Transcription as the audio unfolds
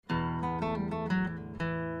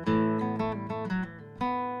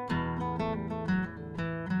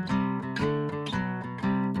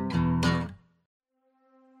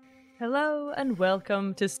and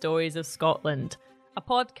welcome to Stories of Scotland, a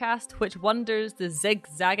podcast which wanders the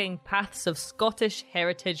zigzagging paths of Scottish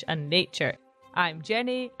heritage and nature. I'm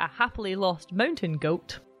Jenny, a happily lost mountain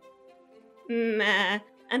goat. Meh.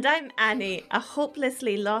 And I'm Annie, a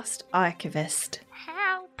hopelessly lost archivist.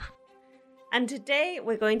 Help! And today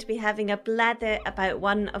we're going to be having a blather about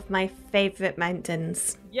one of my favourite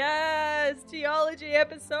mountains. Yes! Geology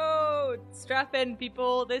episode! Strap in,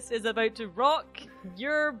 people. This is about to rock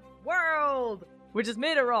your world, which is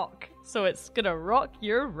made of rock. So it's gonna rock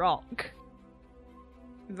your rock.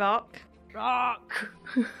 Rock? Rock!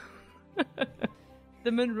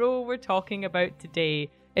 The Munro we're talking about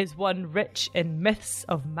today is one rich in myths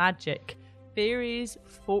of magic, fairies,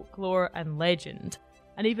 folklore and legend.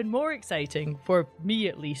 And even more exciting, for me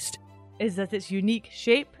at least, is that its unique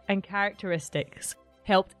shape and characteristics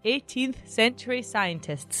helped 18th century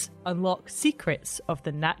scientists unlock secrets of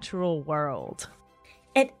the natural world.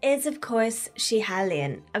 It is, of course,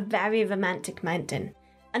 Schiehallion, a very romantic mountain.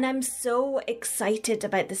 And I'm so excited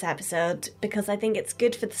about this episode because I think it's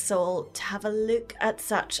good for the soul to have a look at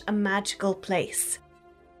such a magical place.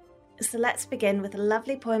 So let's begin with a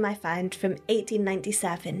lovely poem I found from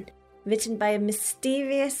 1897, written by a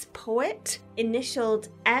mysterious poet, initialed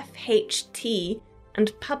FHT,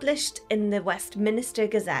 and published in the Westminster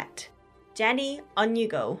Gazette. Jenny, on you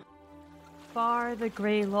go. Far the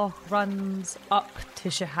grey loch runs up to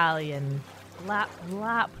Schiehallion. Lap,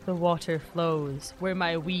 lap the water flows, where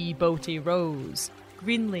my wee boatie rows.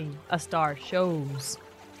 Greenly a star shows,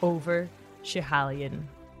 over Schiehallion.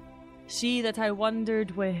 She that I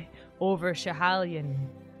wandered wi' over Schiehallion,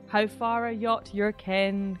 how far a yacht your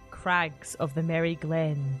ken, crags of the merry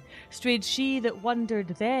glen, strayed she that wandered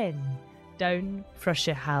then, down fra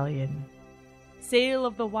Schiehallion. Sail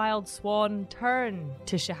of the wild swan, turn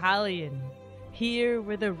to Schiehallion, here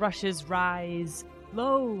where the rushes rise,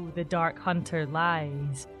 lo, the dark hunter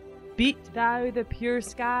lies. Beat thou the pure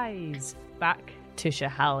skies, back to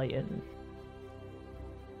Schiehallion.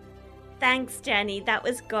 Thanks, Jenny. That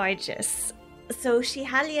was gorgeous. So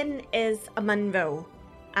Schiehallion is a Munro.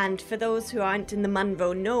 And for those who aren't in the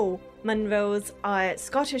Munro know, Munros are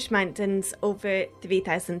Scottish mountains over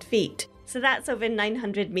 3,000 feet. So that's over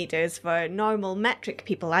 900 metres for normal metric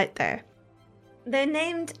people out there. They're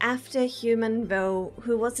named after Hugh Munro,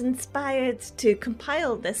 who was inspired to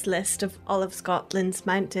compile this list of all of Scotland's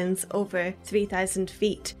mountains over 3,000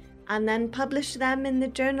 feet, and then publish them in the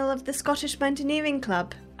Journal of the Scottish Mountaineering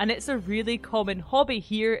Club. And it's a really common hobby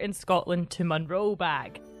here in Scotland to Munro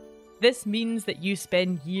bag. This means that you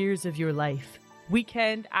spend years of your life,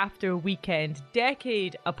 weekend after weekend,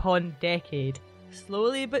 decade upon decade,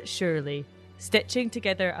 slowly but surely, stitching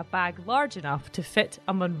together a bag large enough to fit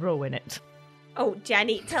a Munro in it. Oh,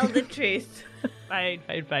 Jenny, tell the truth. Fine.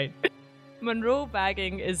 Munro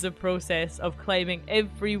bagging is the process of climbing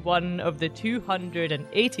every one of the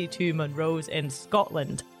 282 Munros in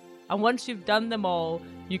Scotland. And once you've done them all,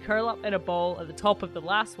 you curl up in a ball at the top of the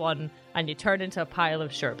last one and you turn into a pile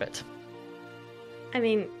of sherbet. I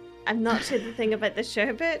mean, I'm not sure the thing about the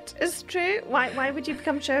sherbet is true. Why would you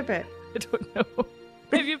become sherbet? I don't know.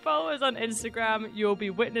 If you follow us on Instagram, you'll be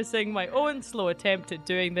witnessing my own slow attempt at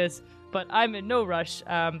doing this, but I'm in no rush.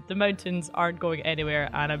 The mountains aren't going anywhere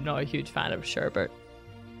and I'm not a huge fan of sherbet.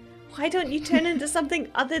 Why don't you turn into something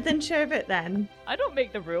other than sherbet then? I don't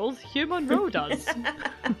make the rules. Hugh Munro does.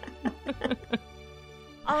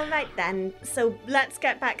 All right then, so let's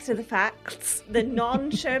get back to the facts, the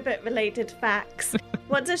non-sherbet related facts.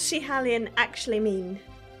 What does Schiehallion actually mean?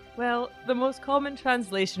 Well, the most common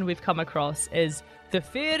translation we've come across is the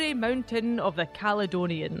fairy mountain of the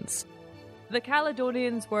Caledonians. The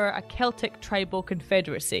Caledonians were a Celtic tribal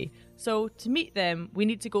confederacy, so to meet them we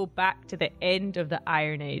need to go back to the end of the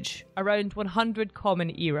Iron Age, around 100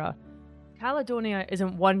 Common Era. Caledonia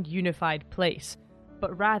isn't one unified place,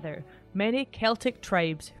 but rather many Celtic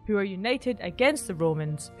tribes who are united against the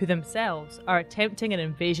Romans, who themselves are attempting an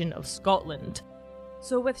invasion of Scotland.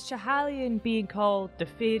 So with Schiehallion being called the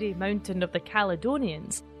Fairy Mountain of the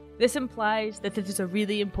Caledonians, this implies that it is a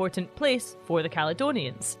really important place for the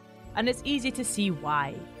Caledonians. And it's easy to see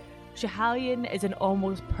why. Schiehallion is an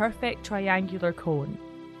almost perfect triangular cone,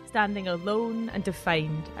 standing alone and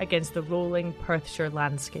defined against the rolling Perthshire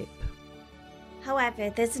landscape. However,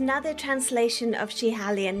 there's another translation of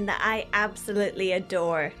Schiehallion that I absolutely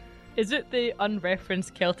adore. Is it the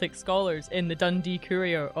unreferenced Celtic scholars in the Dundee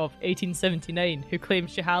Courier of 1879 who claimed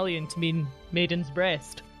Schiehallion to mean maiden's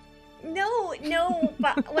breast? No,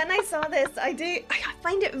 but when I saw this, I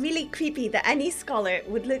find it really creepy that any scholar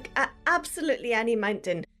would look at absolutely any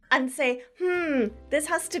mountain and say, this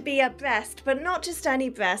has to be a breast, but not just any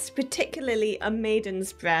breast, particularly a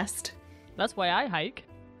maiden's breast. That's why I hike.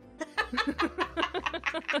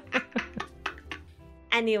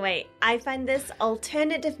 Anyway, I found this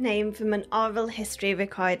alternative name from an oral history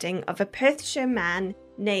recording of a Perthshire man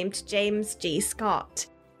named James G. Scott,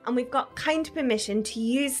 and we've got kind permission to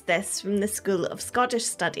use this from the School of Scottish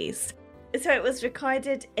Studies. So it was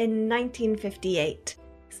recorded in 1958.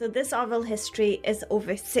 So this oral history is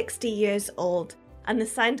over 60 years old, and the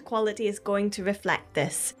sound quality is going to reflect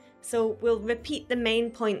this. So we'll repeat the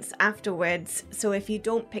main points afterwards, so if you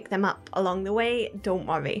don't pick them up along the way, don't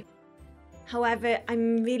worry. However,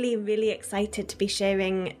 I'm really excited to be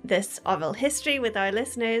sharing this oral history with our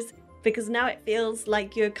listeners, because now it feels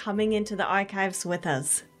like you're coming into the archives with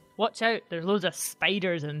us. Watch out, there's loads of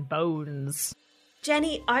spiders and bones.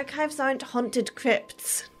 Jenny, archives aren't haunted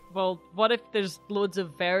crypts. Well, what if there's loads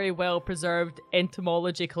of very well preserved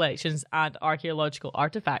entomology collections and archaeological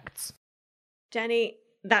artifacts? Jenny,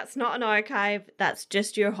 that's not an archive, that's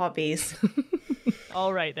just your hobbies.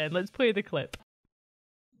 All right then, let's play the clip.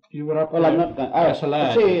 You were up Well, I'm not going as a to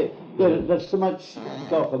lad. say there's so much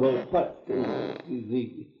talk about what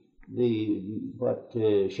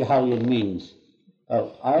Schiehallion means. I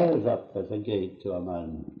was up as a guide to a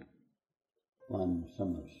man one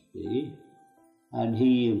summer's day, and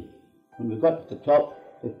he, when we got to the top,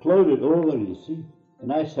 it clouded over, you see,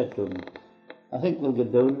 and I said to him, I think we'll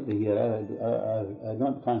get down to here. I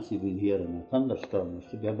don't fancy being here in a thunderstorm. It's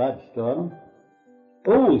to be a bad storm.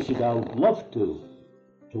 Oh, he said, I would love to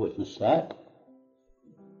witness that.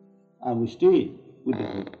 And we stayed. We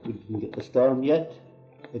didn't get the storm yet.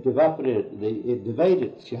 It evaporated. It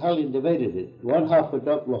divided. Schiehallion divided it. One half went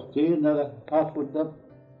up Loch Tay, another half went up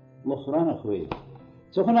Loch Rannoch way.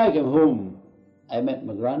 So when I came home, I met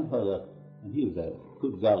my grandfather, and he was a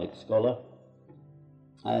good Gaelic scholar.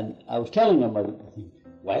 And I was telling him, I think,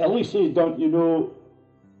 well, he says, don't you know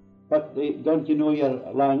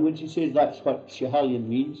your language? He says, that's what Schiehallion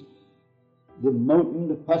means. The mountain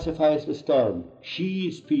that pacifies the storm. She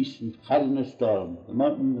is peace and Hallen is storm. The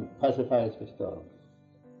mountain that pacifies the storm.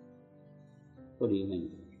 What do you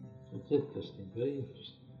think? It's interesting, very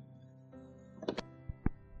interesting.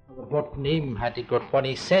 What name had he got? When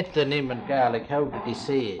he said the name in Gaelic, how did he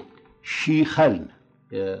say it? Schiehallion.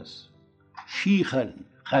 Yes. Schiehallion.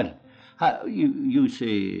 You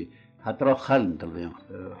say Hadroch Hallen.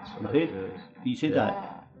 You say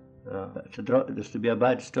that. There's to be a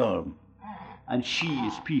bad storm. And she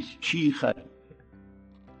is peace. Schiehallion.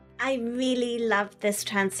 I really loved this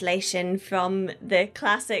translation from the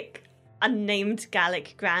classic unnamed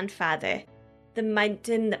Gaelic grandfather, the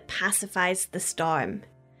mountain that pacifies the storm.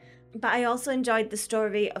 But I also enjoyed the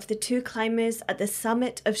story of the two climbers at the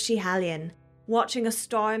summit of Schiehallion, watching a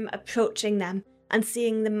storm approaching them and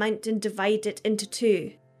seeing the mountain divided into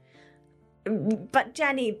two. But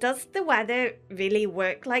Jenny, does the weather really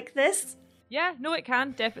work like this? Yeah, no, it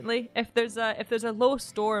can, definitely. If there's a low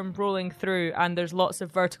storm rolling through and there's lots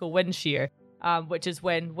of vertical wind shear, which is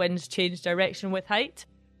when winds change direction with height.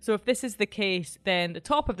 So if this is the case, then the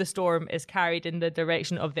top of the storm is carried in the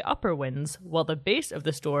direction of the upper winds, while the base of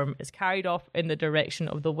the storm is carried off in the direction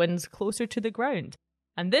of the winds closer to the ground.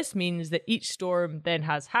 And this means that each storm then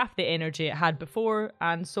has half the energy it had before,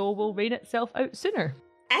 and so will rain itself out sooner.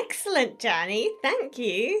 Excellent, Jenny. Thank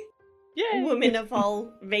you. Yay! Woman of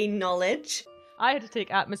all rain knowledge. I had to take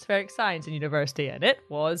atmospheric science in university, and it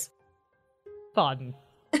was fun.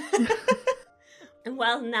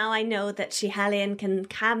 Well, now I know that Schiehallion can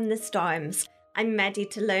calm the storms. I'm ready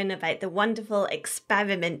to learn about the wonderful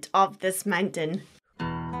experiment of this mountain.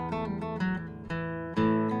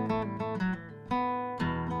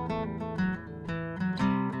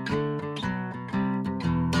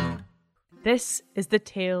 This is the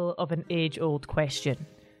tale of an age-old question.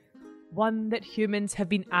 One that humans have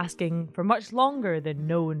been asking for much longer than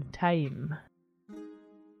known time.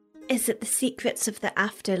 Is it the secrets of the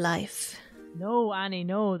afterlife? No, Annie,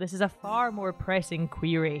 no. This is a far more pressing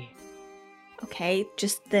query. Okay,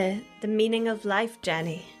 just the meaning of life,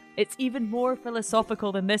 Jenny. It's even more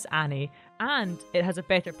philosophical than this, Annie, and it has a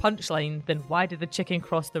better punchline than why did the chicken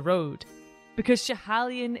cross the road? Because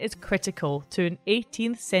Schiehallion is critical to an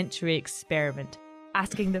 18th century experiment,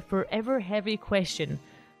 asking the forever heavy question,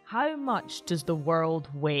 how much does the world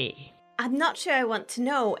weigh? I'm not sure I want to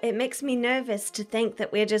know. It makes me nervous to think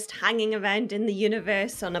that we're just hanging around in the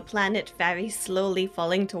universe on a planet very slowly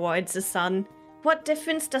falling towards the sun. What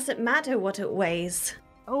difference does it matter what it weighs?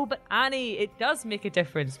 Oh, but Annie, it does make a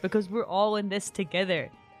difference because we're all in this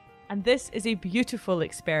together. And this is a beautiful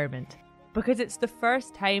experiment because it's the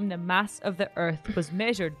first time the mass of the Earth was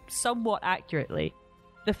measured somewhat accurately.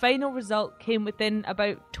 The final result came within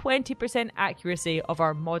about 20% accuracy of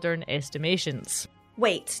our modern estimations.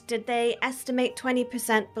 Wait, did they estimate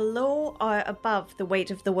 20% below or above the weight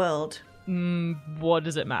of the world? What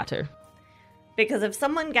does it matter? Because if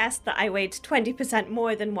someone guessed that I weighed 20%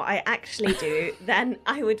 more than what I actually do, then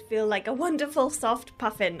I would feel like a wonderful soft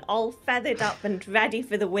puffin, all feathered up and ready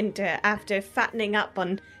for the winter after fattening up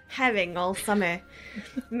on herring all summer.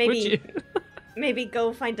 Maybe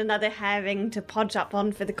go find another herring to podge up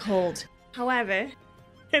on for the cold. However,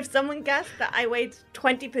 if someone guessed that I weighed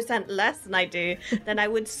 20% less than I do, then I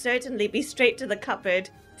would certainly be straight to the cupboard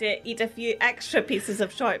to eat a few extra pieces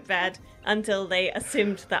of shortbread until they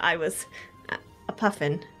assumed that I was a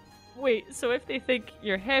puffin. Wait, so if they think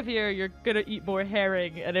you're heavier, you're gonna eat more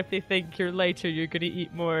herring, and if they think you're lighter, you're gonna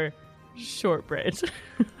eat more shortbread.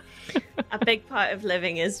 A big part of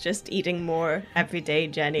living is just eating more every day,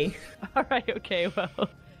 Jenny. Alright, okay, well,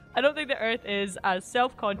 I don't think the Earth is as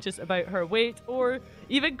self-conscious about her weight or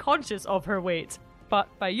even conscious of her weight. But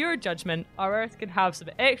by your judgment, our Earth can have some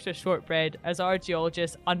extra shortbread as our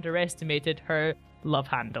geologists underestimated her love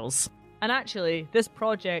handles. And actually, this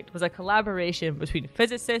project was a collaboration between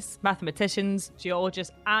physicists, mathematicians,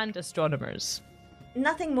 geologists, and astronomers.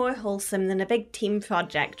 Nothing more wholesome than a big team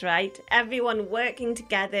project, right? Everyone working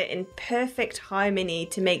together in perfect harmony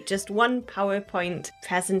to make just one PowerPoint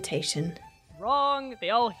presentation. Wrong!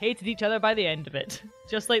 They all hated each other by the end of it.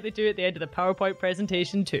 Just like they do at the end of the PowerPoint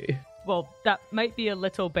presentation too. Well, that might be a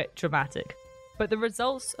little bit dramatic. But the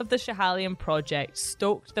results of the Schiehallion project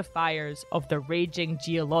stoked the fires of the raging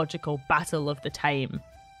geological battle of the time.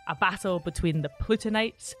 A battle between the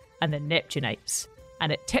Plutonites and the Neptunites.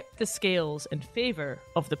 And it tipped the scales in favour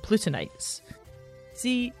of the Plutonites.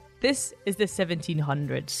 See, this is the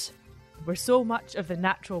 1700s, where so much of the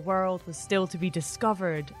natural world was still to be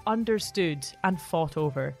discovered, understood, and fought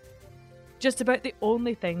over. Just about the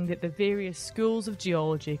only thing that the various schools of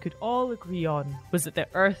geology could all agree on was that the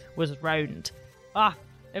Earth was round. Ah,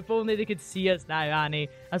 if only they could see us now, Annie,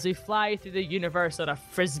 as we fly through the universe on a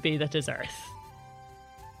frisbee that is Earth.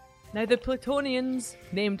 Now, the Plutonians,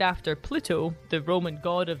 named after Pluto, the Roman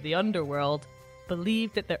god of the underworld,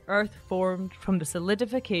 believed that the Earth formed from the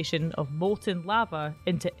solidification of molten lava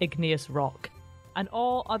into igneous rock, and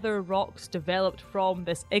all other rocks developed from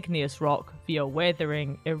this igneous rock via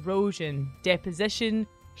weathering, erosion, deposition,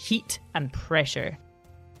 heat, and pressure.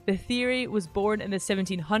 The theory was born in the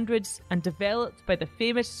 1700s and developed by the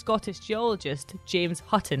famous Scottish geologist James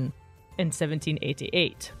Hutton in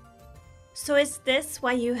 1788. So is this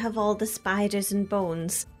why you have all the spiders and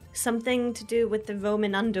bones? Something to do with the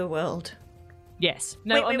Roman underworld? Yes.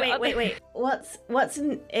 Now, wait. What's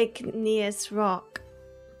an igneous rock?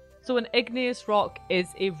 So an igneous rock is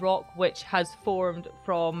a rock which has formed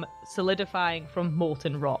from solidifying from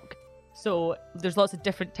molten rock. So there's lots of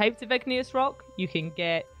different types of igneous rock. You can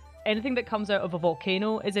get anything that comes out of a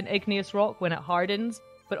volcano is an igneous rock when it hardens,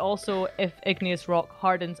 but also if igneous rock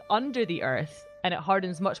hardens under the earth, and it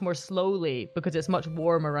hardens much more slowly because it's much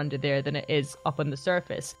warmer under there than it is up on the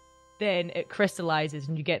surface, then it crystallizes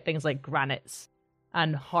and you get things like granites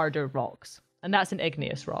and harder rocks. And that's an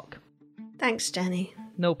igneous rock. Thanks, Jenny.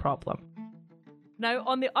 No problem. Now,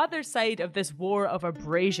 on the other side of this war of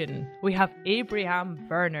abrasion, we have Abraham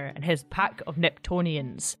Werner and his pack of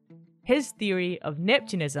Neptunians. His theory of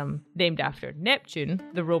Neptunism, named after Neptune,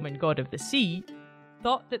 the Roman god of the sea,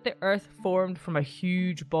 thought that the Earth formed from a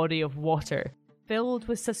huge body of water, filled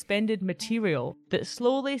with suspended material that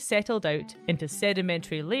slowly settled out into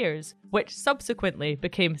sedimentary layers, which subsequently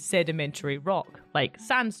became sedimentary rock, like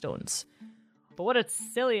sandstones. But what a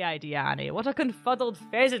silly idea, Annie. What a confuddled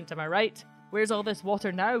pheasant, am I right? Where's all this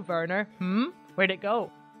water now, Werner? Where'd it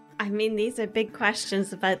go? I mean, these are big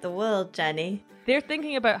questions about the world, Jenny. They're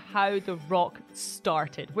thinking about how the rock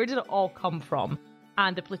started. Where did it all come from?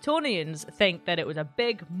 And the Plutonians think that it was a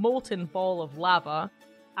big molten ball of lava,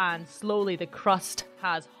 and slowly the crust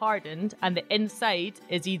has hardened, and the inside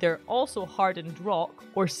is either also hardened rock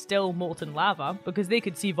or still molten lava, because they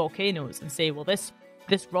could see volcanoes and say, well, this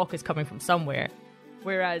rock is coming from somewhere.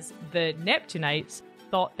 Whereas the Neptunites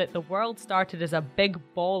thought that the world started as a big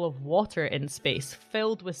ball of water in space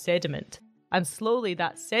filled with sediment, and slowly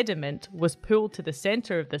that sediment was pulled to the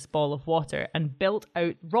center of this ball of water and built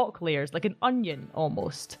out rock layers like an onion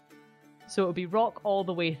almost. So it would be rock all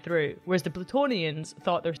the way through, whereas the Plutonians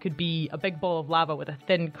thought there could be a big ball of lava with a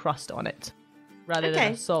thin crust on it, rather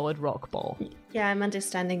than a solid rock ball. Yeah, I'm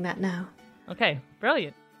understanding that now. Okay,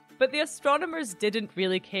 brilliant. But the astronomers didn't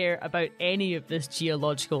really care about any of this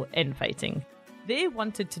geological infighting. They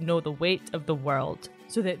wanted to know the weight of the world,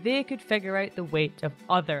 so that they could figure out the weight of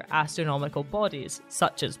other astronomical bodies,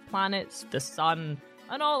 such as planets, the sun,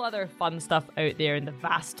 and all other fun stuff out there in the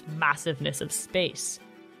vast massiveness of space.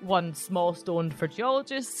 one small stone for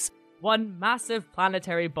geologists, one massive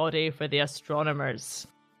planetary body for the astronomers.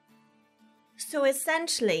 So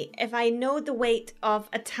essentially, if I know the weight of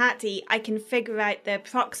a tatty, I can figure out the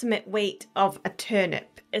approximate weight of a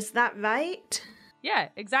turnip. Is that right? Yeah,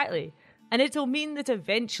 exactly. And it'll mean that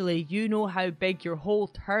eventually you know how big your whole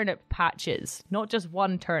turnip patch is, not just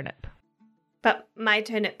one turnip. But my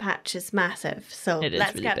turnip patch is massive, so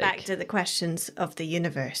let's really get big. back to the questions of the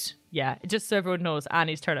universe. Yeah, just so everyone knows,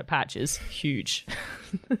 Annie's turnip patch is huge.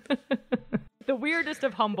 The weirdest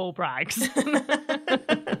of humble brags.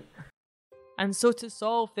 And so to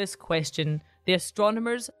solve this question, the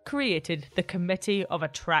astronomers created the Committee of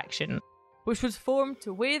Attraction, which was formed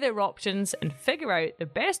to weigh their options and figure out the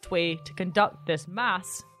best way to conduct this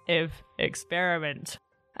massive experiment.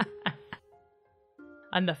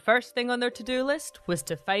 And the first thing on their to-do list was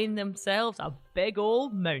to find themselves a big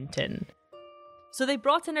old mountain. So they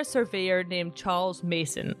brought in a surveyor named Charles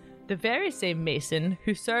Mason, the very same Mason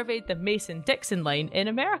who surveyed the Mason-Dixon line in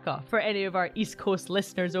America, for any of our East Coast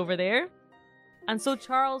listeners over there. And so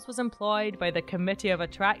Charles was employed by the Committee of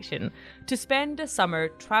Attraction to spend a summer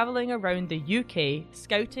travelling around the UK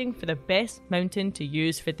scouting for the best mountain to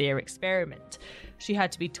use for their experiment. She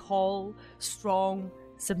had to be tall, strong,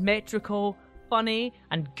 symmetrical, funny,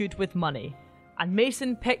 and good with money. And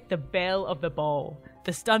Mason picked the belle of the ball,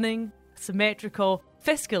 the stunning, symmetrical,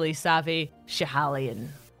 fiscally savvy Schiehallion.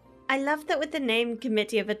 I love that with the name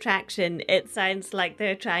Committee of Attraction, it sounds like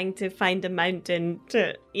they're trying to find a mountain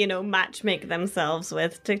to, matchmake themselves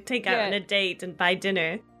with, to take out on a date and buy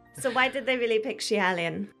dinner. So why did they really pick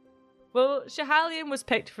Schiehallion? Well, Schiehallion was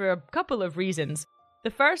picked for a couple of reasons. The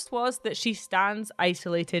first was that she stands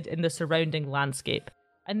isolated in the surrounding landscape,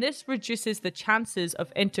 and this reduces the chances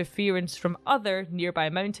of interference from other nearby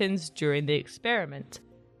mountains during the experiment.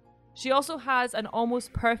 She also has an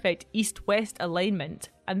almost perfect east-west alignment,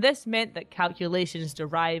 and this meant that calculations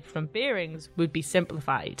derived from bearings would be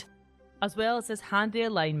simplified. As well as this handy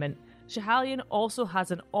alignment, Schiehallion also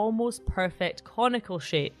has an almost perfect conical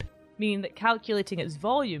shape, meaning that calculating its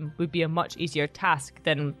volume would be a much easier task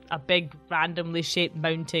than a big randomly shaped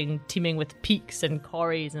mountain teeming with peaks and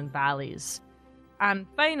corries and valleys. And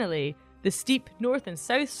finally, the steep north and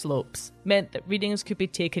south slopes meant that readings could be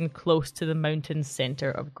taken close to the mountain's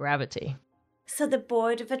centre of gravity. So the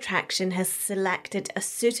Board of Attraction has selected a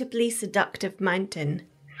suitably seductive mountain.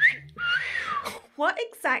 What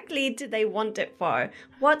exactly do they want it for?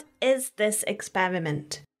 What is this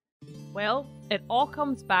experiment? Well, it all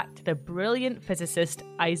comes back to the brilliant physicist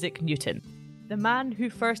Isaac Newton, the man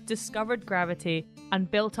who first discovered gravity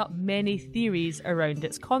and built up many theories around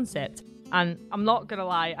its concept. And I'm not gonna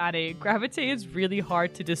lie, Annie, gravity is really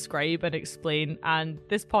hard to describe and explain, and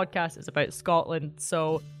this podcast is about Scotland,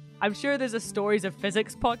 so I'm sure there's a Stories of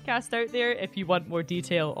Physics podcast out there if you want more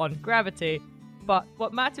detail on gravity. But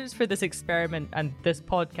what matters for this experiment and this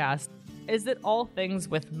podcast is that all things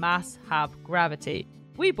with mass have gravity.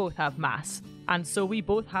 We both have mass, and so we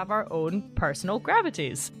both have our own personal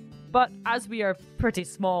gravities. But as we are pretty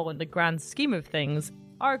small in the grand scheme of things,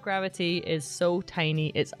 our gravity is so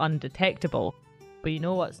tiny it's undetectable. But you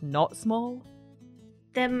know what's not small?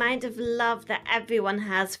 The amount of love that everyone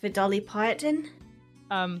has for Dolly Parton?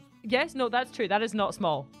 Yes, no, that's true. That is not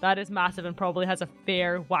small. That is massive and probably has a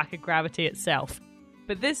fair whack of gravity itself.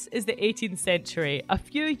 But this is the 18th century, a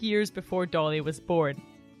few years before Dolly was born.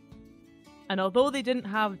 And although they didn't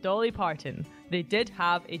have Dolly Parton, they did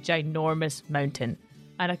have a ginormous mountain.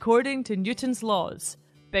 And according to Newton's laws,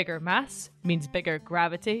 bigger mass means bigger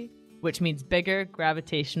gravity, which means bigger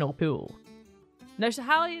gravitational pull. Now,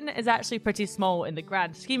 Schiehallion is actually pretty small in the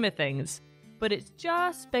grand scheme of things, but it's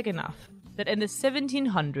just big enough that in the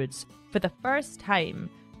 1700s, for the first time,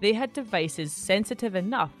 they had devices sensitive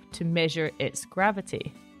enough to measure its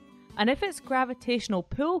gravity. And if its gravitational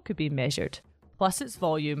pull could be measured, plus its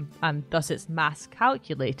volume and thus its mass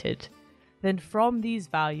calculated, then from these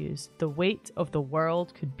values, the weight of the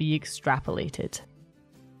world could be extrapolated.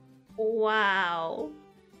 Wow.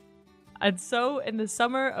 And so, in the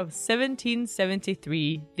summer of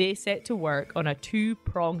 1773, they set to work on a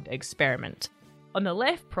two-pronged experiment. On the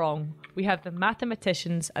left prong, we have the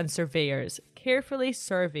mathematicians and surveyors carefully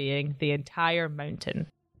surveying the entire mountain.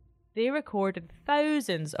 They recorded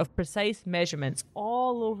thousands of precise measurements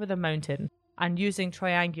all over the mountain, and using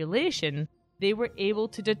triangulation, they were able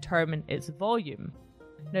to determine its volume.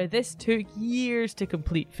 Now, this took years to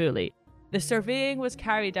complete fully. The surveying was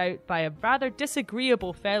carried out by a rather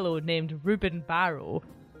disagreeable fellow named Reuben Barrow,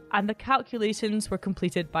 and the calculations were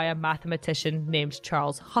completed by a mathematician named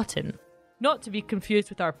Charles Hutton. Not to be confused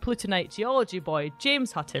with our Plutonite geology boy,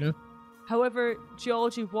 James Hutton, However,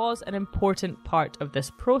 geology was an important part of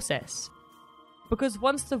this process, because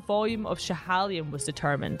once the volume of Schiehallion was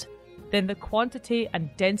determined, then the quantity and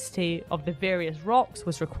density of the various rocks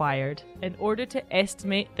was required in order to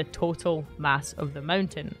estimate the total mass of the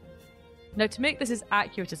mountain. Now, to make this as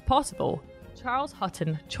accurate as possible, Charles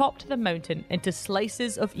Hutton chopped the mountain into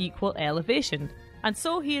slices of equal elevation, and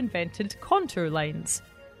so he invented contour lines,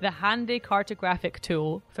 the handy cartographic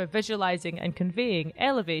tool for visualising and conveying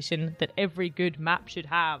elevation that every good map should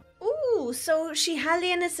have. Ooh, so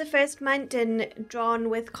Schiehallion is the first mountain drawn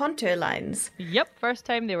with contour lines. Yep, first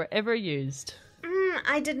time they were ever used.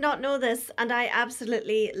 I did not know this, and I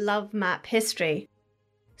absolutely love map history.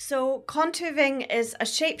 So, contouring is a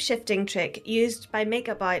shape-shifting trick used by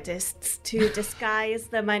makeup artists to disguise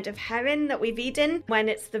the amount of heron that we've eaten when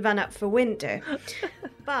it's the run-up for winter.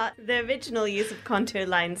 But the original use of contour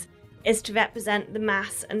lines is to represent the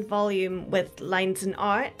mass and volume with lines in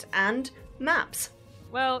art and maps.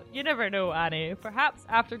 Well, you never know, Annie. Perhaps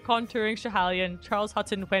after contouring Schiehallion, Charles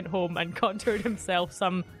Hutton went home and contoured himself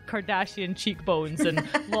some Kardashian cheekbones and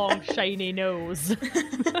long, shiny nose.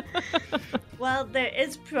 Well, there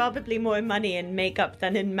is probably more money in makeup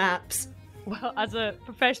than in maps. Well, as a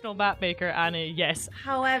professional map maker, Annie, yes.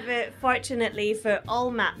 However, fortunately for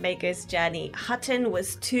all map makers, Jenny, Hutton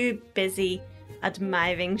was too busy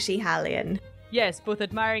admiring Schiehallion. Yes, both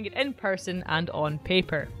admiring it in person and on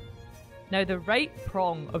paper. Now, the right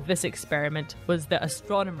prong of this experiment was the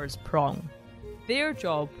astronomer's prong. Their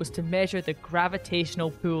job was to measure the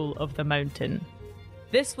gravitational pull of the mountain.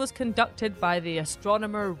 This was conducted by the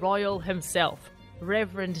Astronomer Royal himself,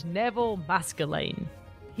 Reverend Neville Maskelyne.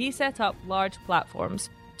 He set up large platforms,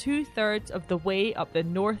 2/3 of the way up the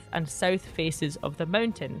north and south faces of the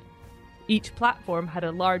mountain. Each platform had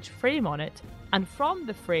a large frame on it, and from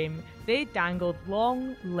the frame they dangled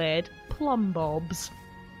long lead plumb bobs.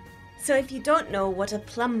 So if you don't know what a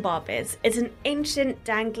plumb bob is, it's an ancient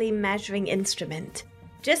dangly measuring instrument.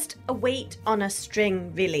 Just a weight on a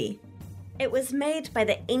string, really. It was made by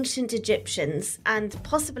the ancient Egyptians, and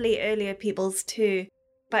possibly earlier peoples too,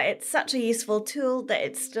 but it's such a useful tool that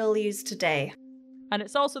it's still used today. And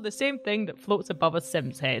it's also the same thing that floats above a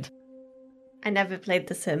Sim's head. I never played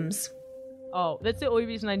The Sims. Oh, that's the only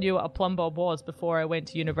reason I knew what a plumb bob was before I went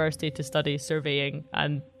to university to study surveying,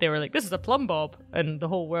 and they were like, this is a plumb bob, and the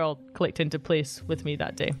whole world clicked into place with me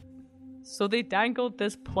that day. So they dangled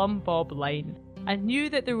this plumb bob line, and knew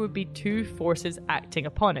that there would be two forces acting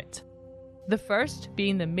upon it. The first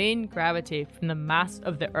being the main gravity from the mass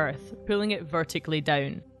of the Earth, pulling it vertically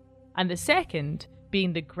down, and the second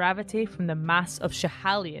being the gravity from the mass of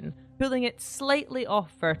Schiehallion, pulling it slightly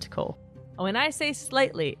off vertical. And when I say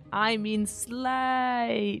slightly, I mean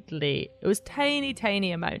slightly. It was tiny,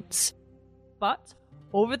 tiny amounts. But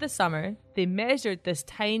over the summer, they measured this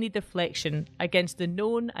tiny deflection against the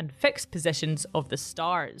known and fixed positions of the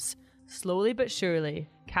stars, slowly but surely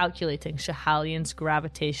calculating Schiehallion's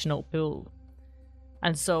gravitational pull.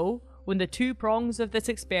 And so, when the two prongs of this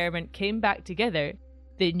experiment came back together,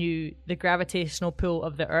 they knew the gravitational pull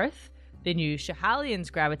of the Earth, they knew Schiehallion's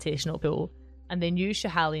gravitational pull, and they knew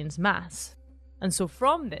Schiehallion's mass. And so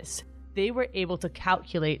from this, they were able to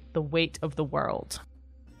calculate the weight of the world.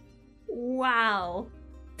 Wow.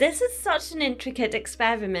 This is such an intricate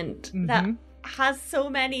experiment that has so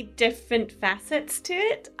many different facets to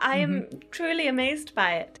it. I am truly amazed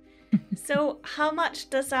by it. So how much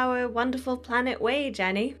does our wonderful planet weigh,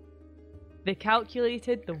 Jenny? They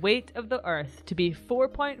calculated the weight of the Earth to be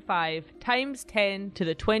 4.5 times 10 to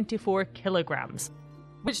the 24 kilograms,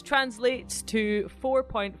 which translates to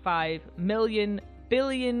 4.5 million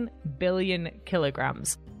billion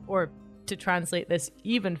kilograms. Or, to translate this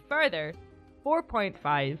even further,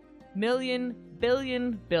 4.5 million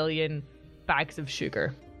billion bags of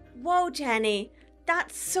sugar. Whoa, Jenny,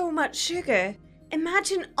 that's so much sugar.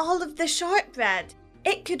 Imagine all of the shortbread.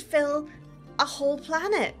 It could fill a whole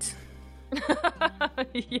planet.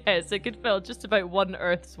 Yes, it could fill just about one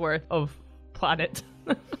Earth's worth of planet.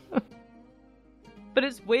 But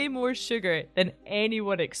it's way more sugar than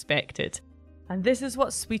anyone expected. And this is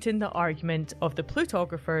what sweetened the argument of the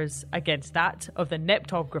Plutographers against that of the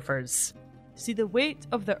Neptographers. See, the weight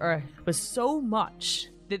of the Earth was so much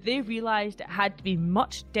that they realised it had to be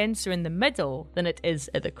much denser in the middle than it is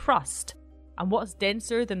at the crust. And what's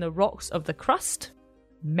denser than the rocks of the crust?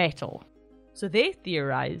 Metal. So they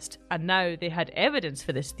theorised, and now they had evidence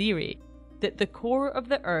for this theory, that the core of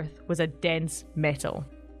the Earth was a dense metal.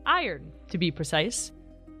 Iron, to be precise.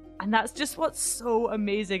 And that's just what's so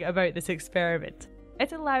amazing about this experiment.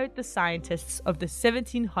 It allowed the scientists of the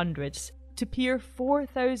 1700s to peer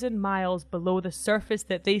 4,000 miles below the surface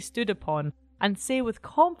that they stood upon and say with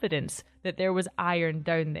confidence that there was iron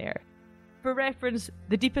down there. For reference,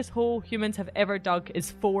 the deepest hole humans have ever dug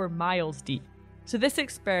is 4 miles deep. So this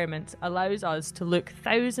experiment allows us to look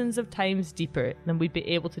thousands of times deeper than we'd be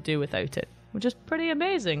able to do without it, which is pretty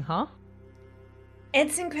amazing, huh?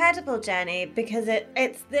 It's incredible, Jenny, because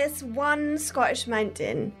it's this one Scottish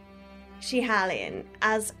mountain, Schiehallion,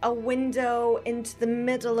 as a window into the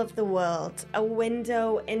middle of the world, a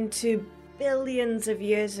window into billions of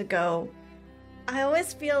years ago. I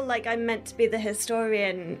always feel like I'm meant to be the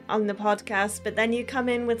historian on the podcast, but then you come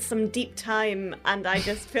in with some deep time and I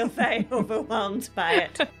just feel very overwhelmed by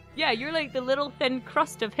it. Yeah, you're like the little thin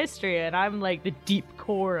crust of history and I'm like the deep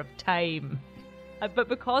core of time. But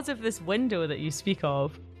because of this window that you speak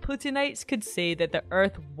of, Plutonites could say that the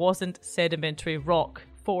Earth wasn't sedimentary rock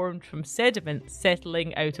formed from sediment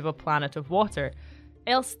settling out of a planet of water,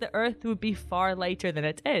 else the Earth would be far lighter than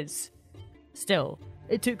it is. Still,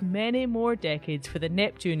 it took many more decades for the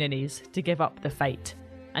Neptunians to give up the fight,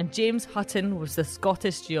 and James Hutton was the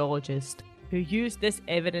Scottish geologist who used this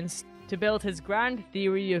evidence to build his grand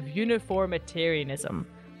theory of uniformitarianism,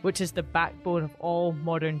 which is the backbone of all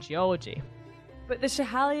modern geology. But the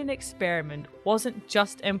Schiehallion experiment wasn't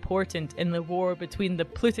just important in the war between the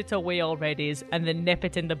Plutita whale readies and the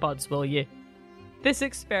Nipit in the buds, will you? This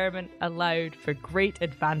experiment allowed for great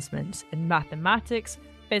advancements in mathematics,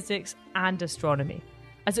 physics, and astronomy,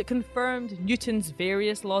 as it confirmed Newton's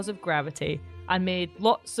various laws of gravity and made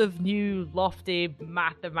lots of new, lofty,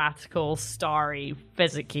 mathematical, starry,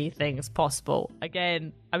 physics-y things possible.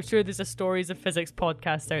 Again, I'm sure there's a Stories of Physics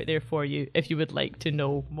podcast out there for you if you would like to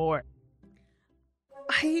know more.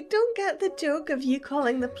 I don't get the joke of you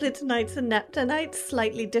calling the Plutonites and Neptunites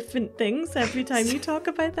slightly different things every time you talk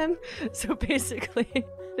about them. So basically,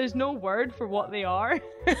 there's no word for what they are.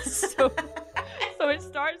 So it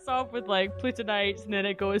starts off with like Plutonites, and then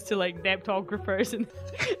it goes to like Neptographers, and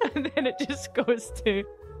then it just goes to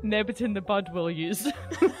Nipit in the bud we'll use.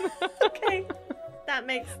 Okay. That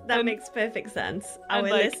makes perfect sense. Our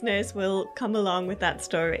like, listeners will come along with that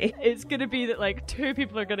story. It's going to be that like 2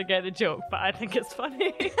 people are going to get the joke, but I think it's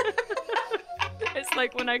funny. It's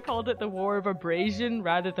like when I called it the War of Abrasion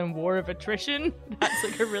rather than War of Attrition. That's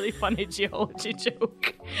like a really funny geology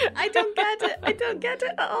joke. I don't get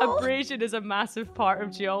it at all. Abrasion is a massive part of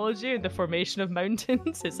geology and the formation of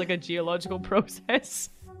mountains. It's like a geological process.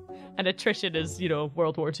 And attrition is,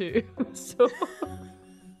 World War II. So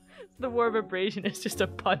the War of Abrasion is just a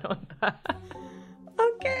pun on that.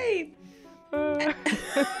 Okay.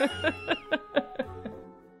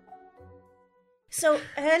 So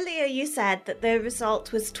earlier you said that the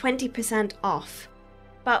result was 20% off,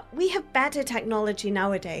 but we have better technology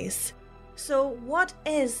nowadays. So what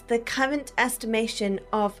is the current estimation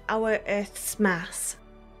of our Earth's mass?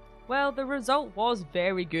 Well, the result was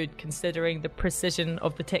very good considering the precision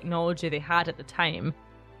of the technology they had at the time.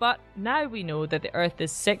 But now we know that the Earth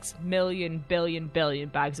is 6 million billion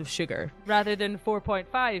bags of sugar, rather than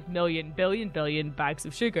 4.5 million billion bags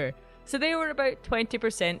of sugar. So they were about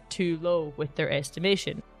 20% too low with their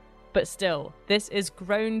estimation. But still, this is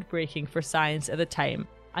groundbreaking for science at the time,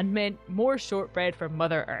 and meant more shortbread for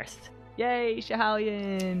Mother Earth. Yay,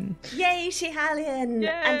 Schiehallion! Yay, Schiehallion! Yay!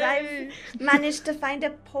 And I've managed to find a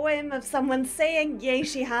poem of someone saying Yay,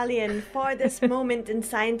 Schiehallion for this moment in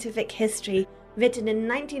scientific history, written in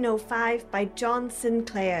 1905 by John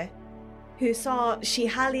Sinclair, who saw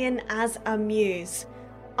Schiehallion as a muse.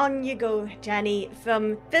 On you go, Jenny.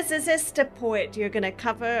 From physicist to poet, you're going to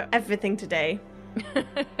cover everything today.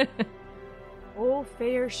 O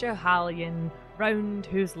fair Schiehallion, round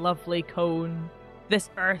whose lovely cone this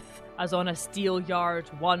earth as on a steel yard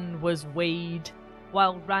one was weighed,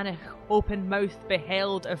 while Ranach open-mouthed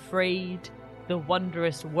beheld afraid the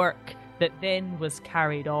wondrous work that then was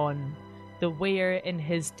carried on. The wearer in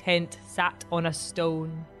his tent sat on a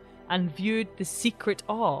stone, and viewed the secret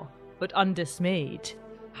awe, but undismayed,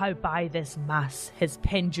 how by this mass his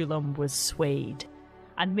pendulum was swayed,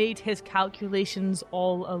 and made his calculations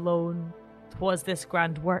all alone. 'Twas this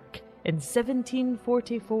grand work in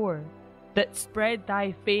 1744 that spread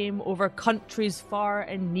thy fame over countries far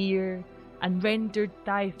and near, and rendered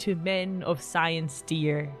thy to men of science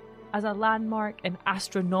dear, as a landmark in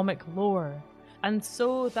astronomic lore. And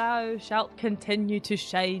so thou shalt continue to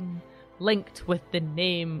shine, linked with the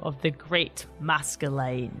name of the great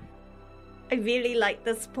Maskelyne. I really like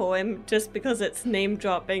this poem just because it's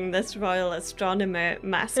name-dropping this royal astronomer,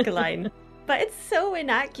 Maskelyne. But it's so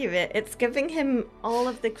inaccurate. It's giving him all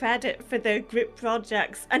of the credit for the group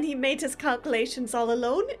projects, and he made his calculations all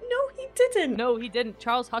alone? No, he didn't. No, he didn't.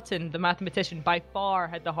 Charles Hutton, the mathematician, by far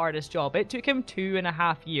had the hardest job. It took him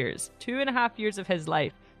 2.5 years. 2.5 years of his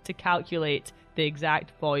life to calculate the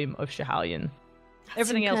exact volume of Schiehallion.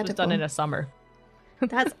 Everything else was done in a summer.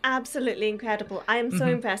 That's absolutely incredible. I am so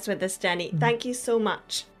impressed with this, Jenny. Thank you so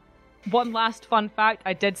much. One last fun fact,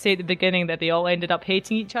 I did say at the beginning that they all ended up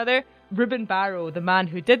hating each other. Reuben Barrow, the man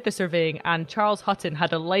who did the surveying, and Charles Hutton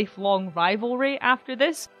had a lifelong rivalry after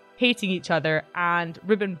this, hating each other, and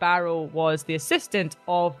Reuben Barrow was the assistant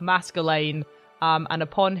of Maskelyne, and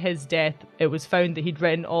upon his death, it was found that he'd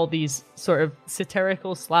written all these sort of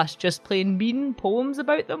satirical / just plain mean poems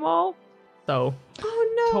about them all. So,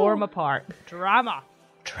 tore them apart. Drama.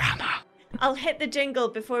 I'll hit the jingle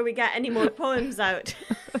before we get any more poems out.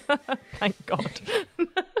 Thank God.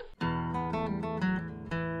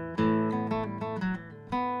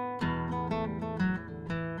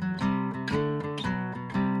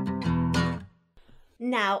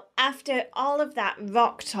 Now, after all of that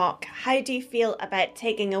rock talk, how do you feel about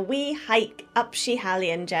taking a wee hike up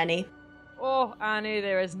Schiehallion, Jenny? Oh, Annie,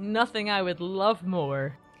 there is nothing I would love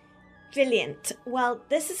more. Brilliant. Well,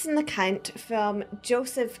 this is an account from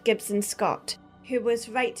Joseph Gibson Scott, who was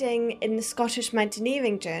writing in the Scottish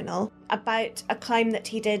Mountaineering Journal about a climb that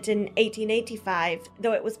he did in 1885,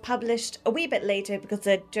 though it was published a wee bit later because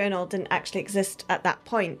the journal didn't actually exist at that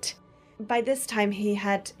point. By this time, he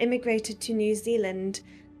had immigrated to New Zealand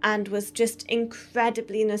and was just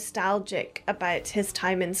incredibly nostalgic about his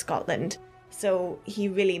time in Scotland, so he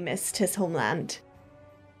really missed his homeland.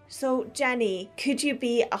 So, Jenny, could you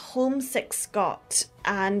be a homesick Scot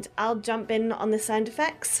and I'll jump in on the sound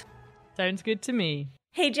effects? Sounds good to me.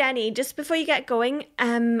 Hey, Jenny, just before you get going,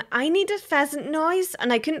 I need a pheasant noise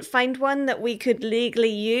and I couldn't find one that we could legally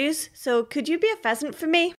use, so could you be a pheasant for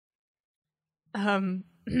me?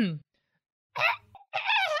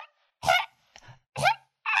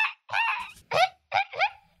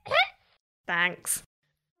 Thanks.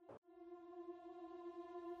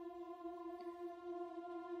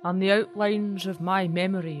 And the outlines of my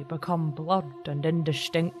memory become blurred and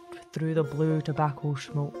indistinct through the blue tobacco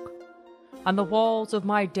smoke, and the walls of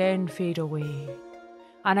my den fade away,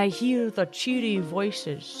 and I hear the cheery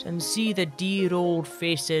voices and see the dear old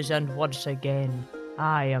faces, and once again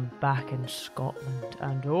I am back in Scotland,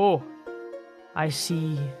 and oh, I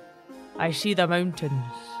see the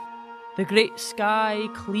mountains, the great sky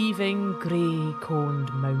cleaving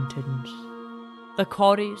grey-coned mountains, the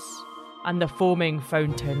corries, and the foaming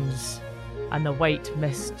fountains, and the white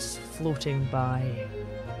mists floating by.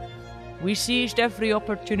 We seized every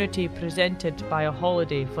opportunity presented by a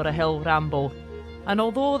holiday for a hill ramble, and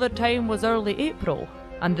although the time was early April,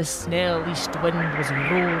 and the snell east wind was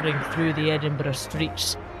roaring through the Edinburgh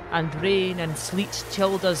streets, and rain and sleet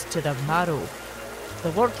chilled us to the marrow,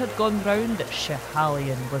 the word had gone round that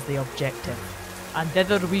Schiehallion was the objective, and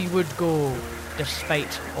thither we would go,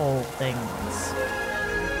 despite all things.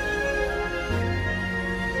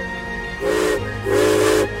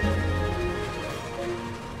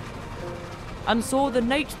 And so the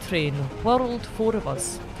night train whirled 4 of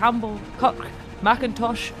us, Campbell, Kirk,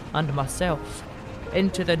 Macintosh and myself,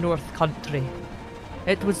 into the North Country.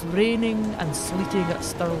 It was raining and sleeting at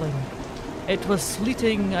Stirling. It was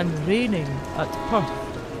sleeting and raining at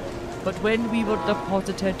Perth. But when we were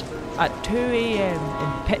deposited at 2 a.m.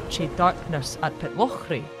 in pitchy darkness at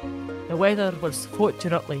Pitlochry, the weather was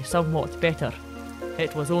fortunately somewhat better.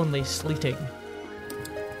 It was only sleeting.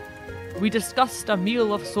 We discussed a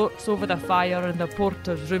meal of sorts over the fire in the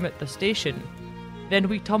porter's room at the station. Then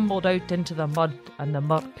we tumbled out into the mud and the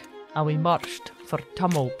murk, and we marched for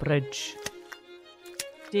Tummel Bridge.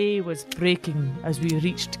 Day was breaking as we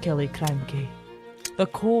reached Killiecrankie. The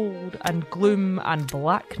cold and gloom and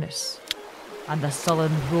blackness, and the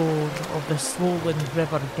sullen roar of the swollen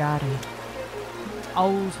River Garry.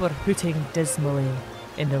 Owls were hooting dismally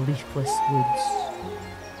in the leafless woods.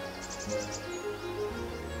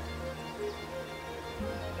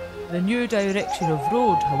 The new direction of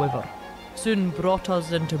road, however, soon brought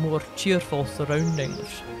us into more cheerful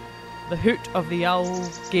surroundings. The hoot of the owl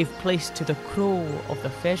gave place to the crow of the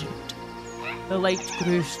pheasant. The light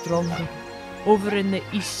grew stronger. Over in the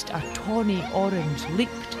east a tawny orange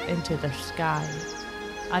leaped into the sky,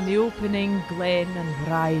 and the opening glen and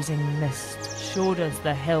rising mist showed us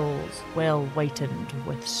the hills well whitened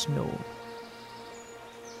with snow.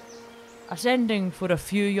 Ascending for a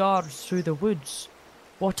few yards through the woods,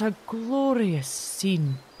 what a glorious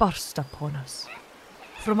scene burst upon us.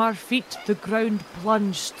 From our feet the ground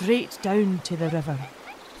plunged straight down to the river.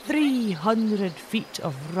 300 feet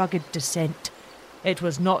of rugged descent. It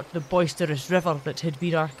was not the boisterous river that had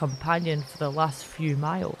been our companion for the last few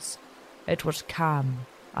miles. It was calm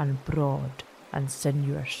and broad and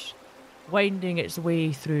sinuous, winding its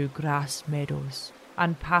way through grass meadows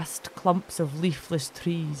and past clumps of leafless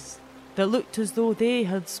trees that looked as though they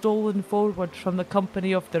had stolen forward from the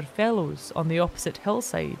company of their fellows on the opposite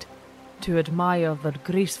hillside to admire their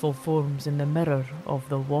graceful forms in the mirror of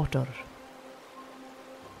the water.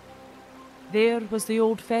 There was the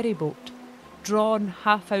old ferry boat, drawn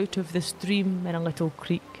half out of the stream in a little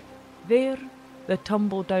creek. There, the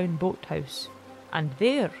tumble-down boathouse, and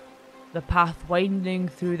there, the path winding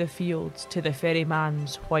through the fields to the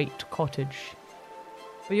ferryman's white cottage.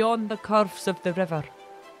 Beyond the curves of the river,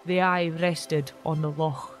 the eye rested on the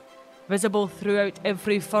loch, visible throughout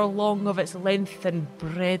every furlong of its length and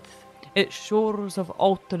breadth, its shores of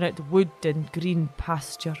alternate wood and green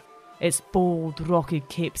pasture, its bold rocky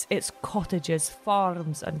capes, its cottages,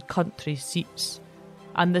 farms and country seats,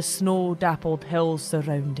 and the snow-dappled hills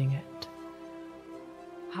surrounding it.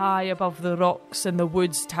 High above the rocks and the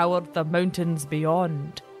woods towered the mountains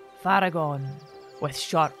beyond, Faragon, with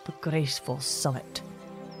sharp, graceful summit,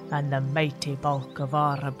 and the mighty bulk of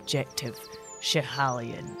our objective,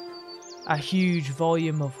 Schiehallion, a huge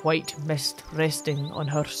volume of white mist resting on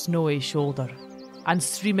her snowy shoulder, and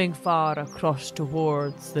streaming far across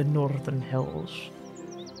towards the northern hills.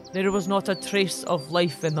 There was not a trace of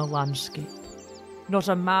life in the landscape, not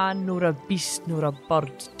a man nor a beast nor a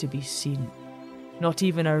bird to be seen. Not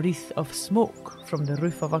even a wreath of smoke from the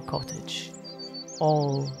roof of a cottage.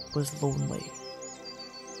 All was lonely.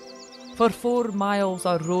 For 4 miles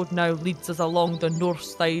our road now leads us along the north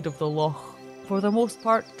side of the loch, for the most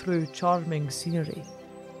part through charming scenery.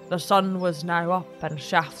 The sun was now up and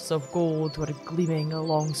shafts of gold were gleaming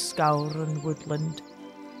along scaur and woodland.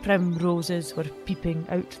 Primroses were peeping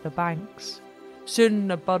out the banks. Soon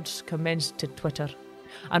the birds commenced to twitter,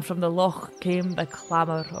 and from the loch came the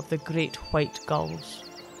clamour of the great white gulls.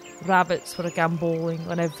 Rabbits were gambolling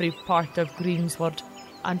on every part of greensward,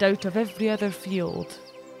 and out of every other field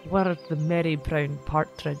whirred the merry brown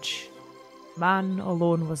partridge. Man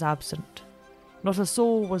alone was absent. Not a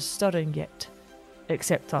soul was stirring yet,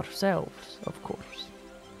 except ourselves, of course.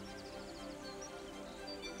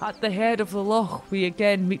 At the head of the loch we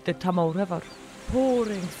again meet the Tummel River,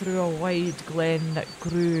 pouring through a wide glen that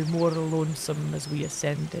grew more lonesome as we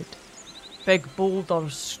ascended. Big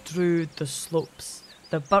boulders strewed the slopes,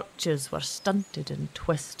 the birches were stunted and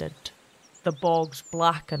twisted, the bogs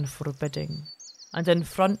black and forbidding, and in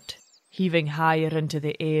front, heaving higher into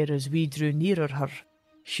the air as we drew nearer her,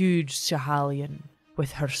 huge Schiehallion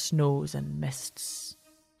with her snows and mists.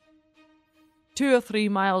 2 or 3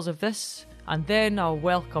 miles of this, and then a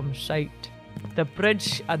welcome sight, the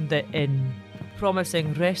bridge and the inn,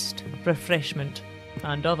 promising rest, refreshment,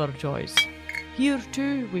 and other joys. Here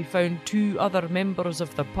too we found 2 other members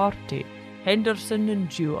of the party, Henderson and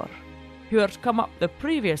Dewar, who had come up the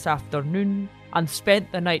previous afternoon and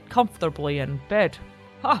spent the night comfortably in bed.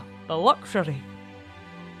 Ha! The luxury!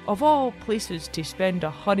 Of all places to spend a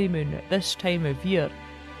honeymoon at this time of year,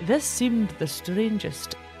 this seemed the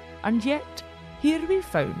strangest, and yet here we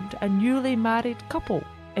found a newly married couple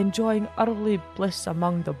enjoying early bliss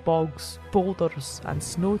among the bogs, boulders, and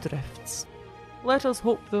snowdrifts. Let us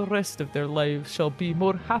hope the rest of their lives shall be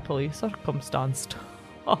more happily circumstanced.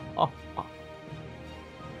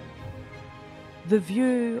 The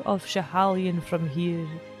view of Schiehallion from here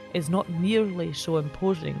is not nearly so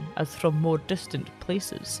imposing as from more distant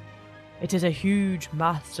places. It is a huge,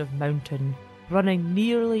 massive mountain running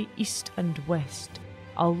nearly east and west,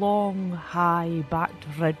 a long, high-backed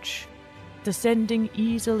ridge, descending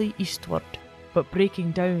easily eastward, but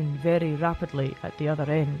breaking down very rapidly at the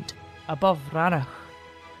other end, above Ranach.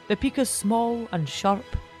 The peak is small and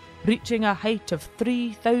sharp, reaching a height of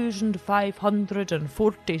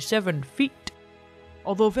 3,547 feet.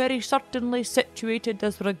 Although very certainly situated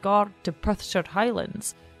as regard to Perthshire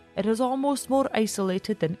Highlands, it is almost more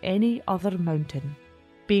isolated than any other mountain,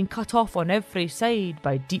 being cut off on every side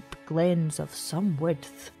by deep glens of some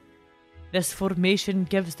width. This formation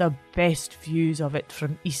gives the best views of it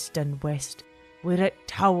from east and west, where it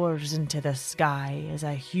towers into the sky as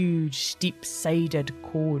a huge steep-sided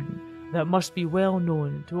cone that must be well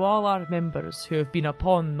known to all our members who have been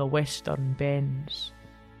upon the western bends.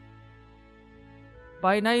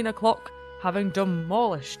 By 9 o'clock, having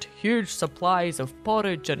demolished huge supplies of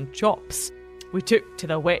porridge and chops, we took to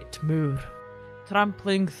the wet moor,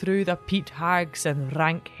 trampling through the peat hags and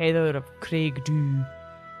rank heather of Craig Dhu.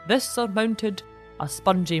 This surmounted, a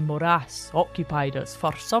spongy morass occupied us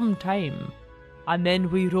for some time, and then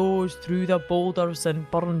we rose through the boulders and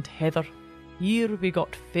burned heather. Here we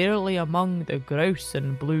got fairly among the grouse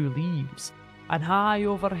and blue leaves, and high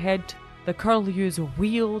overhead the curlews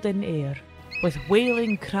wheeled in air, with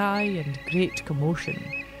wailing cry and great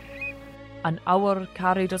commotion. An hour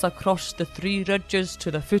carried us across the 3 ridges to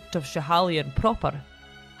the foot of Schiehallion proper.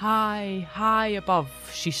 High, high above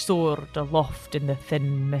she soared aloft in the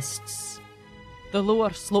thin mists. The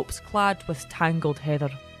lower slopes clad with tangled heather,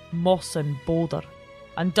 moss and boulder,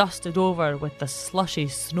 and dusted over with the slushy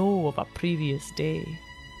snow of a previous day.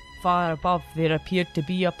 Far above there appeared to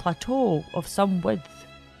be a plateau of some width,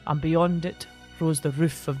 and beyond it rose the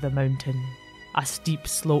roof of the mountain, a steep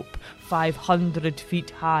slope 500 feet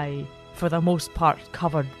high, for the most part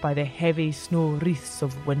covered by the heavy snow wreaths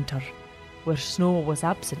of winter. Where snow was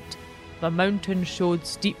absent, the mountain showed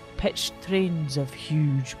steep pitched trains of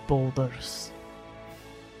huge boulders.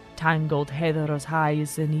 Tangled heather as high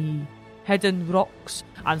as the knee, hidden rocks,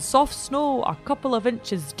 and soft snow a couple of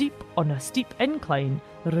inches deep on a steep incline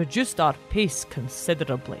reduced our pace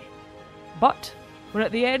considerably. But when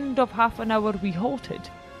at the end of half an hour we halted,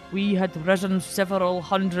 we had risen several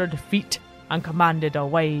 100 feet and commanded a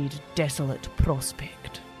wide, desolate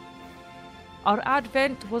prospect. Our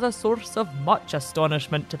advent was a source of much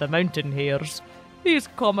astonishment to the mountain hares. These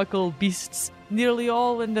comical beasts, nearly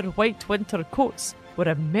all in their white winter coats, were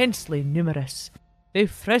immensely numerous. They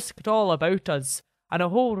frisked all about us, and a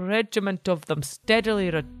whole regiment of them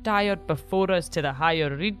steadily retired before us to the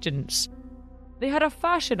higher regions. They had a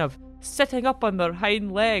fashion of sitting up on their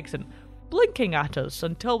hind legs and blinking at us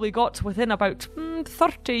until we got within about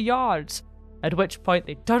 30 yards, at which point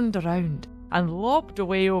they turned around and lobbed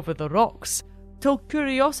away over the rocks, till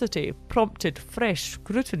curiosity prompted fresh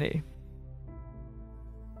scrutiny.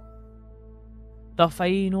 The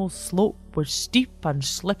final slope was steep and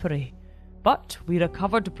slippery, but we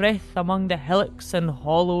recovered breath among the hillocks and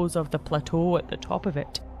hollows of the plateau at the top of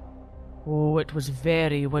it. Oh, it was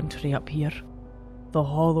very wintry up here. The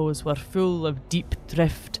hollows were full of deep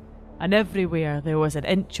drift, and everywhere there was an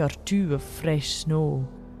inch or 2 of fresh snow.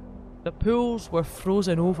 The pools were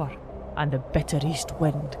frozen over, and the bitter east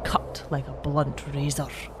wind cut like a blunt razor.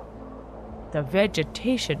 The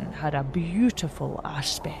vegetation had a beautiful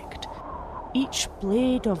aspect. Each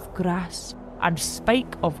blade of grass and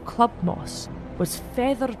spike of club moss was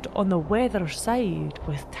feathered on the weather side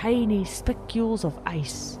with tiny spicules of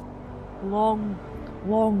ice. Long,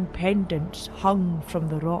 long pendants hung from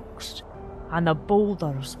the rocks, and the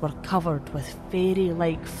boulders were covered with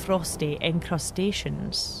fairy-like frosty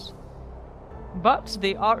incrustations. But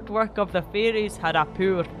the artwork of the fairies had a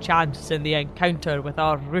poor chance in the encounter with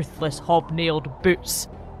our ruthless hobnailed boots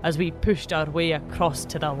as we pushed our way across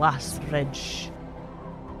to the last ridge.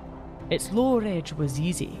 Its lower edge was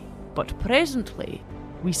easy, but presently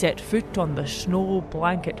we set foot on the snow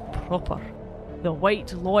blanket proper, the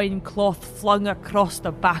white loincloth flung across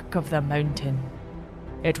the back of the mountain.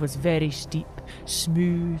 It was very steep,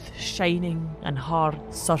 smooth, shining, and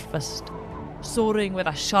hard-surfaced, soaring with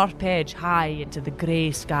a sharp edge high into the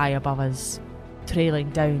grey sky above us, trailing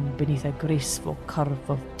down beneath a graceful curve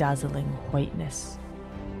of dazzling whiteness.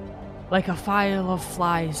 Like a file of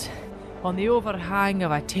flies on the overhang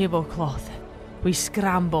of a tablecloth, we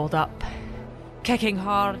scrambled up, kicking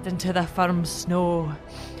hard into the firm snow,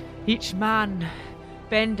 each man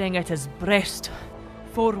bending at his breast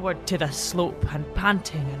forward to the slope and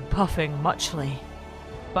panting and puffing muchly.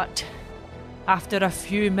 But after a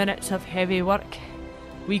few minutes of heavy work,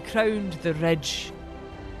 we crowned the ridge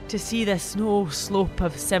to see the snow slope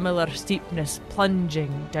of similar steepness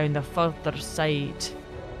plunging down the further side.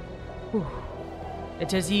 Whew.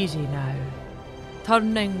 It is easy now.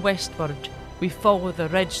 Turning westward, we follow the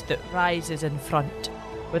ridge that rises in front,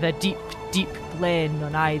 with a deep, deep glen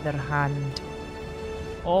on either hand.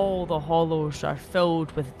 All the hollows are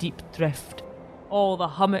filled with deep drift. All the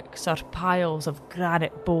hummocks are piles of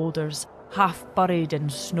granite boulders, half buried in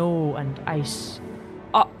snow and ice.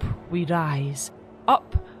 Up we rise,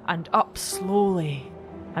 up and up slowly,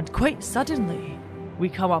 and quite suddenly we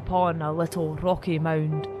come upon a little rocky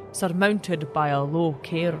mound surmounted by a low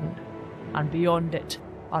cairn, and beyond it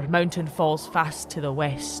our mountain falls fast to the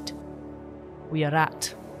west. We are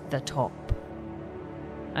at the top.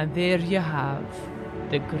 And there you have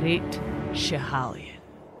the great Schiehallion.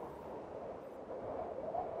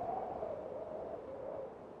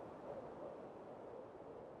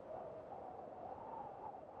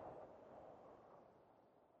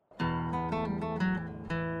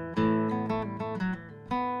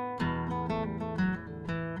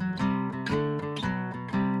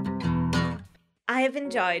 I have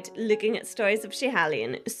enjoyed looking at Stories of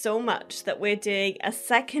Schiehallion so much that we're doing a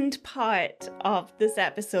second part of this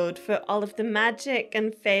episode for all of the magic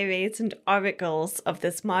and fairies and oracles of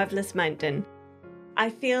this marvellous mountain.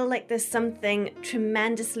 I feel like there's something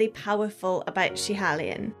tremendously powerful about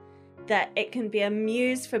Schiehallion, that it can be a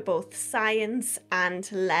muse for both science and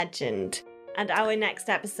legend. and our next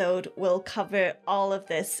episode will cover all of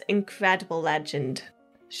this incredible legend.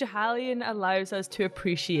 Schiehallion allows us to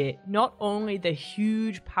appreciate not only the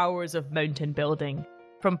huge powers of mountain building,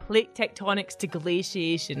 from plate tectonics to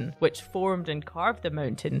glaciation, which formed and carved the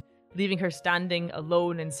mountain, leaving her standing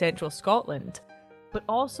alone in central Scotland, but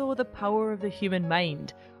also the power of the human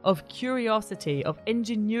mind, of curiosity, of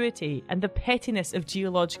ingenuity, and the pettiness of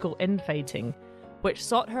geological infighting, which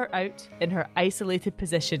sought her out in her isolated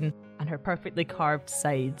position and her perfectly carved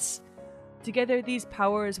sides. Together, these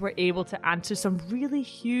powers were able to answer some really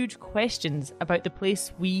huge questions about the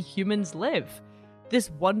place we humans live, this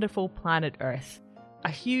wonderful planet Earth. A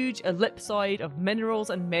huge ellipsoid of minerals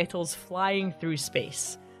and metals flying through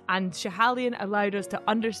space. And Schiehallion allowed us to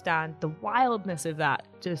understand the wildness of that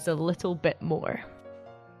just a little bit more.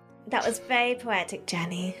 That was very poetic,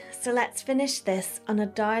 Jenny. So let's finish this on a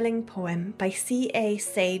darling poem by C.A.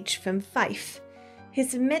 Sage from Fife, who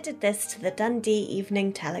submitted this to the Dundee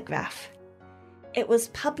Evening Telegraph. It was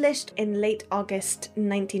published in late August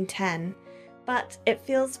 1910, but it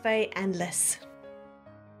feels very endless.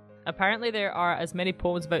 Apparently there are as many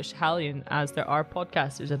poems about Schiehallion as there are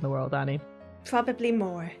podcasters in the world, Annie. Probably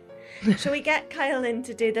more. Shall we get Kyle in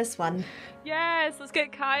to do this one? Yes, let's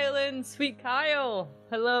get Kyle in. Sweet Kyle.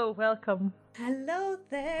 Hello, welcome. Hello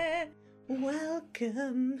there.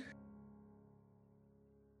 Welcome.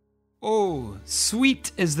 Oh,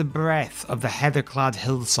 sweet is the breath of the heather-clad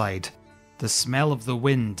hillside, the smell of the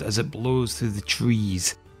wind as it blows through the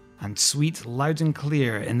trees, and sweet, loud and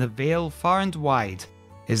clear in the vale far and wide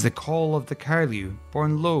is the call of the curlew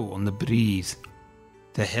borne low on the breeze.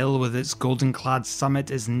 The hill with its golden-clad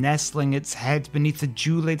summit is nestling its head beneath a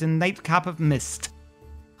dew-laden nightcap of mist,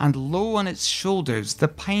 and low on its shoulders the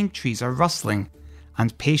pine trees are rustling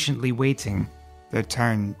and patiently waiting their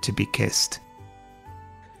turn to be kissed.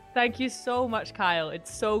 Thank you so much, Kyle.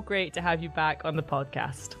 It's so great to have you back on the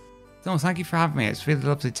podcast. No, thank you for having me. It's really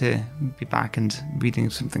lovely to be back and reading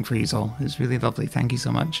something for you all. It's really lovely. Thank you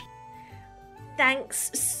so much.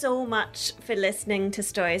 Thanks so much for listening to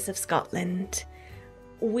Stories of Scotland.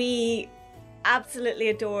 We absolutely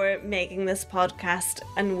adore making this podcast,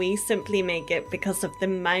 and we simply make it because of the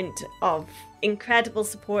amount of incredible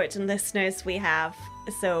support and listeners we have.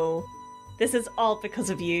 So this is all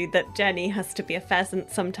because of you that Jenny has to be a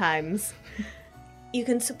pheasant sometimes. You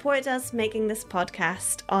can support us making this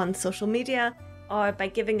podcast on social media or by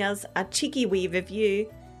giving us a cheeky wee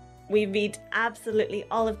review. We read absolutely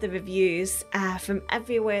all of the reviews from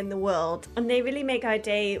everywhere in the world, and they really make our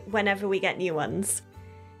day whenever we get new ones.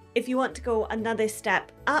 If you want to go another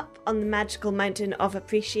step up on the magical mountain of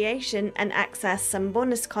appreciation and access some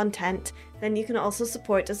bonus content, then you can also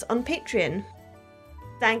support us on Patreon.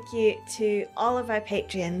 Thank you to all of our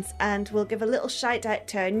Patreons, and we'll give a little shout out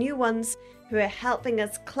to our new ones who are helping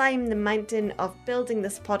us climb the mountain of building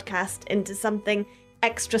this podcast into something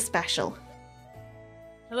extra special.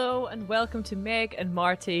 Hello and welcome to Meg and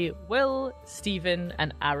Marty, Will, Stephen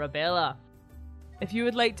and Arabella. If you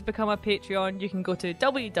would like to become a Patreon, you can go to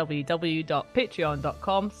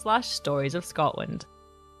www.patreon.com/storiesofscotland.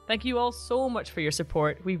 Thank you all so much for your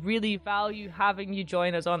support. We really value having you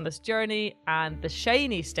join us on this journey, and the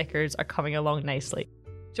shiny stickers are coming along nicely.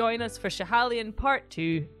 Join us for Schiehallion Part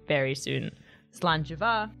 2 very soon. Slán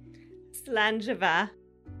Java. Slán Java.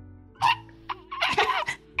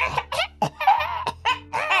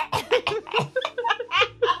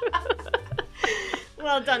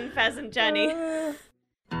 Well done, Pheasant Jenny.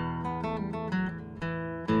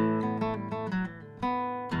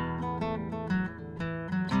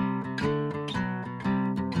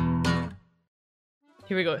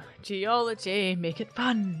 Here we go. Geology, make it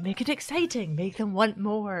fun, make it exciting, make them want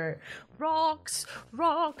more. Rocks,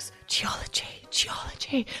 rocks, geology,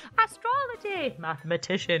 geology, astrology,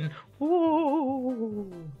 mathematician.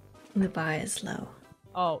 Ooh. The bar is low.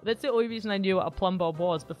 Oh, that's the only reason I knew what a plumb bob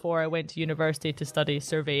was before I went to university to study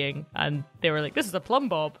surveying, and they were like, this is a plumb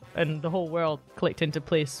bob, and the whole world clicked into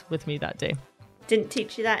place with me that day. Didn't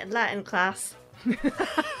teach you that in Latin class.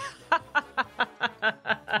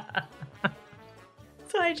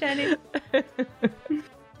 Sorry, Jenny.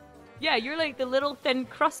 Yeah, you're like the little thin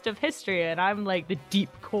crust of history, and I'm like the deep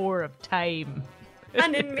core of time.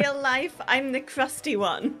 And in real life, I'm the crusty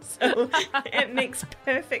one, so it makes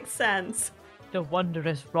perfect sense. The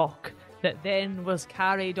wondrous rock that then was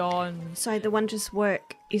carried on. Sorry, the wondrous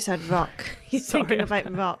work. You said rock. You're thinking about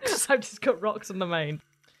rocks. I've just got rocks on the mind.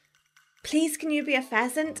 Please, can you be a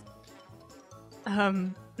pheasant?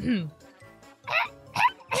 Why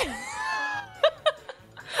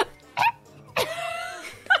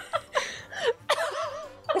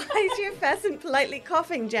is your pheasant politely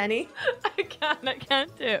coughing, Jenny? I can't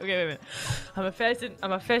do it. Okay, wait a minute. I'm a pheasant.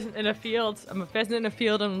 I'm a pheasant in a field. I'm a pheasant in a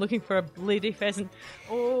field. I'm looking for a lady pheasant.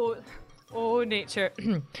 Oh, nature.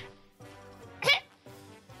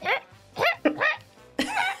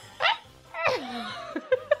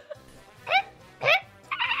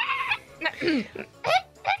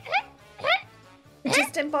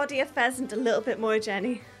 Just embody a pheasant a little bit more,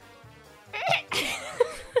 Jenny.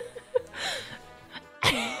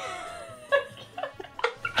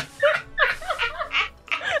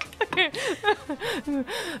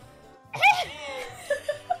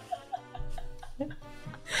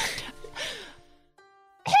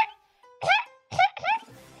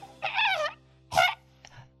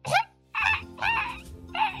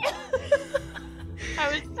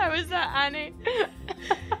 How is that, Annie?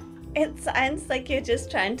 It sounds like you're just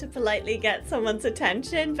trying to politely get someone's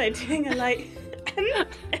attention by doing a like,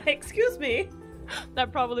 excuse me.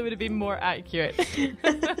 That probably would have been more accurate.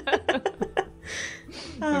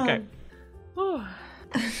 Oh. Okay. Whew.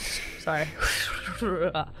 Sorry.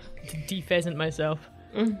 De-pheasant myself.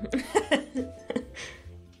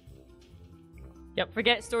 Yep,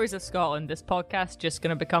 forget Stories of Scotland. This podcast just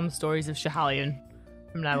gonna become Stories of Schihalion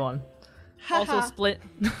from now on. Also split.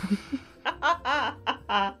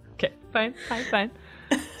 Okay, fine.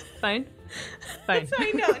 Sorry,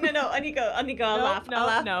 no, on you go, I'll laugh. No, I'll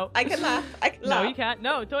laugh. no. I can laugh. No, you can't.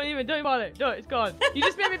 No, don't even bother. No, it's gone. You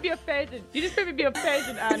just made me be a pheasant.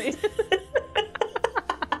 Annie.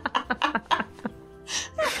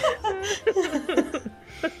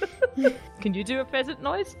 Can you do a pheasant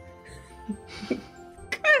noise?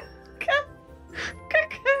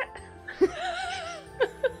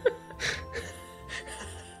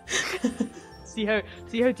 See how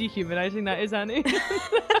dehumanizing that is, Annie?